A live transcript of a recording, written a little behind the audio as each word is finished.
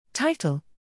Title: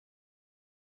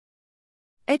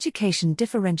 Education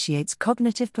differentiates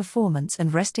cognitive performance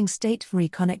and resting state fMRI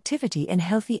connectivity in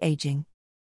healthy aging.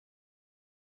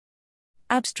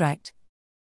 Abstract.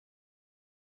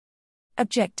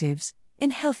 Objectives. In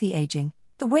healthy aging,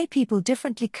 the way people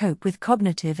differently cope with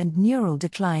cognitive and neural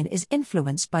decline is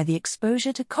influenced by the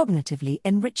exposure to cognitively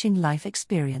enriching life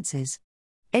experiences.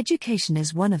 Education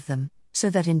is one of them, so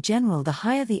that in general the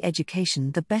higher the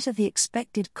education the better the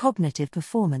expected cognitive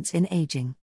performance in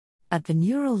aging. At the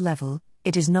neural level,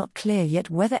 it is not clear yet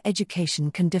whether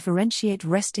education can differentiate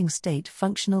resting state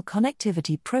functional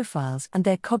connectivity profiles and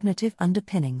their cognitive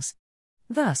underpinnings.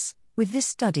 Thus, with this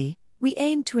study, we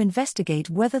aim to investigate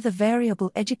whether the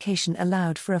variable education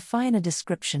allowed for a finer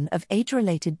description of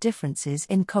age-related differences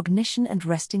in cognition and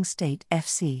resting state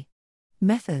 (FC).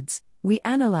 Methods. We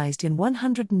analyzed in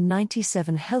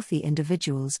 197 healthy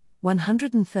individuals,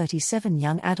 137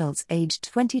 young adults aged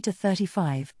 20 to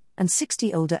 35, and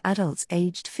 60 older adults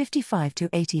aged 55 to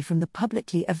 80 from the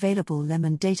publicly available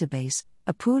Lemon database,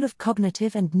 a pool of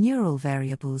cognitive and neural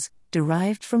variables,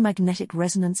 derived from magnetic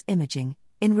resonance imaging,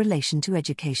 in relation to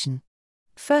education.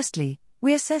 Firstly,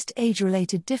 we assessed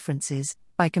age-related differences,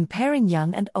 by comparing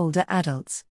young and older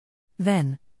adults.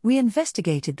 Then, we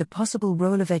investigated the possible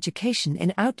role of education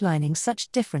in outlining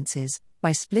such differences,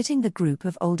 by splitting the group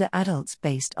of older adults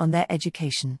based on their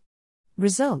education.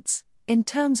 Results. In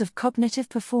terms of cognitive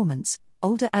performance,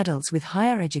 older adults with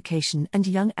higher education and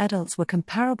young adults were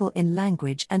comparable in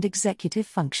language and executive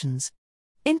functions.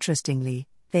 Interestingly,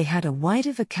 they had a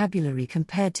wider vocabulary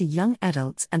compared to young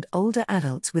adults and older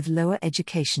adults with lower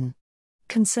education.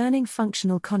 Concerning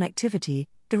functional connectivity,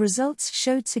 the results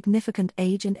showed significant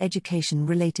age and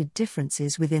education-related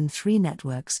differences within three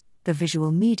networks: the visual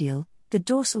medial, the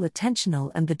dorsal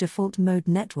attentional and the default mode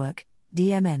network,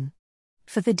 DMN.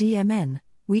 For the DMN,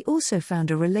 we also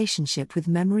found a relationship with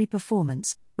memory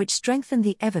performance, which strengthened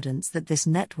the evidence that this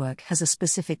network has a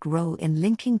specific role in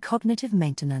linking cognitive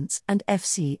maintenance and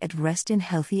FC at rest in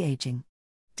healthy aging.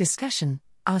 Discussion.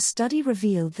 Our study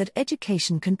revealed that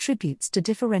education contributes to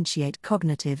differentiate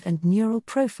cognitive and neural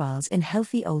profiles in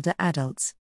healthy older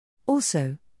adults.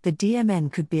 Also, the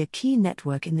DMN could be a key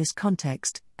network in this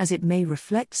context, as it may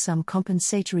reflect some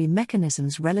compensatory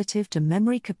mechanisms relative to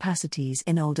memory capacities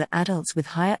in older adults with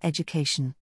higher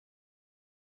education.